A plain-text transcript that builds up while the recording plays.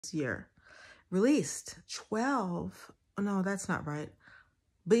year. Released 12. Oh, no, that's not right.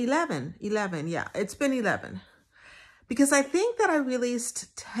 But 11, yeah, it's been 11. Because I think that I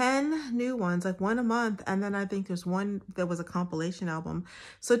released 10 new ones, like one a month. And then I think there's one that was a compilation album.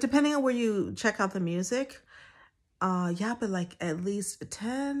 So depending on where you check out the music, yeah, but like at least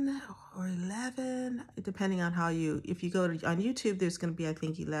 10 or 11, depending on how if you go on YouTube, there's going to be, I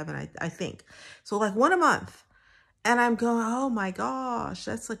think 11, I think. So like one a month. And I'm going, oh my gosh,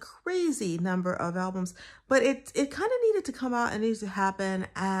 that's a crazy number of albums. But it kind of needed to come out and needs to happen.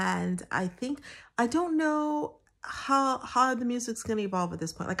 And I don't know how the music's going to evolve at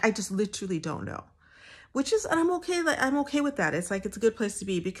this point. Like, I just literally don't know. And I'm okay. Like, I'm okay with that. It's like, it's a good place to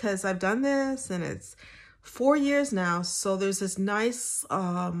be because I've done this and it's 4 years now. So there's this nice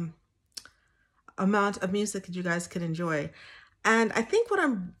amount of music that you guys can enjoy. And I think what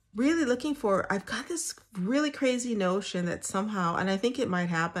I'm really looking for, I've got this really crazy notion that somehow, and I think it might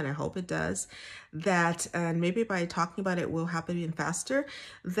happen, I hope it does, that, and maybe by talking about it will happen even faster,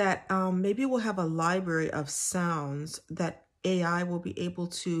 that maybe we'll have a library of sounds that AI will be able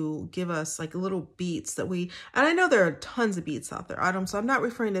to give us, like little beats that and I know there are tons of beats out there, so I'm not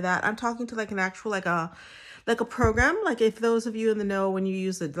referring to that. I'm talking to like an actual, like a program, like if those of you in the know, when you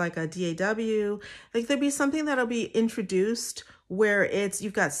use like a DAW, like there'd be something that'll be introduced where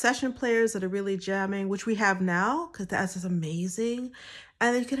you've got session players that are really jamming, which we have now, because that's just amazing.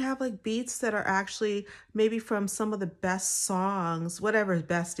 And then you could have like beats that are actually maybe from some of the best songs, whatever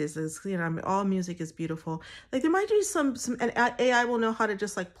best is, you know, I mean, all music is beautiful. Like there might be and AI will know how to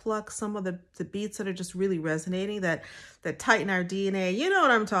just like pluck some of the beats that are just really resonating, that tighten our DNA. You know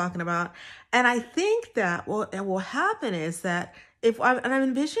what I'm talking about. And I think that what will happen is that I'm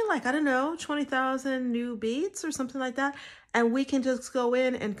envisioning like, I don't know, 20,000 new beats or something like that. And we can just go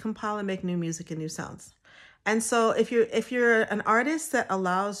in and compile and make new music and new sounds. And so if you're an artist that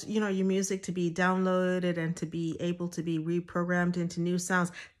allows, you know, your music to be downloaded and to be able to be reprogrammed into new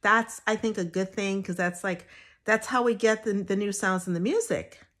sounds, that's, I think, a good thing, because that's how we get the new sounds in the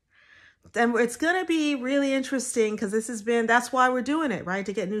music. And it's going to be really interesting because that's why we're doing it, right?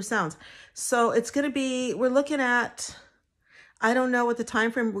 To get new sounds. So it's going to be, we're looking at, I don't know what the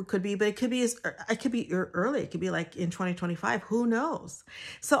time frame could be, but it could be early. It could be like in 2025. Who knows?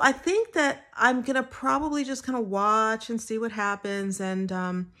 So I think that I'm going to probably just kind of watch and see what happens. And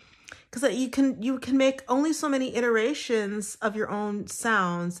because you can make only so many iterations of your own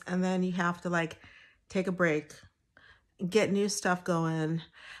sounds, and then you have to like take a break, get new stuff going.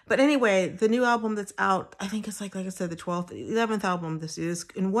 But anyway, the new album that's out, I think it's like I said, the 11th album this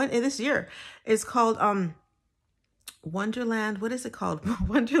year is called Wonderland. What is it called?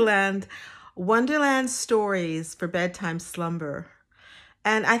 Wonderland Stories for Bedtime Slumber.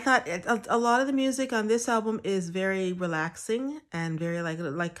 And I thought a lot of the music on this album is very relaxing and very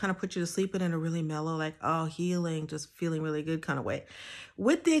like kind of put you to sleep, but in a really mellow, like, oh, healing, just feeling really good kind of way.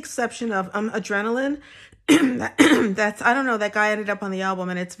 With the exception of Adrenaline. That's, I don't know, that guy ended up on the album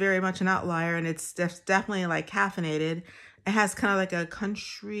and it's very much an outlier, and it's definitely like caffeinated. It has kind of like a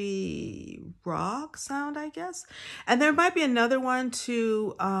country rock sound, I guess. And there might be another one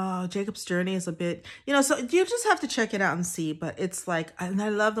too. Jacob's Journey is a bit, you know, so you just have to check it out and see. But it's like, and I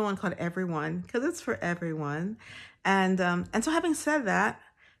love the one called Everyone, because it's for everyone. And so having said that,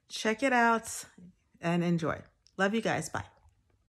 check it out and enjoy. Love you guys. Bye.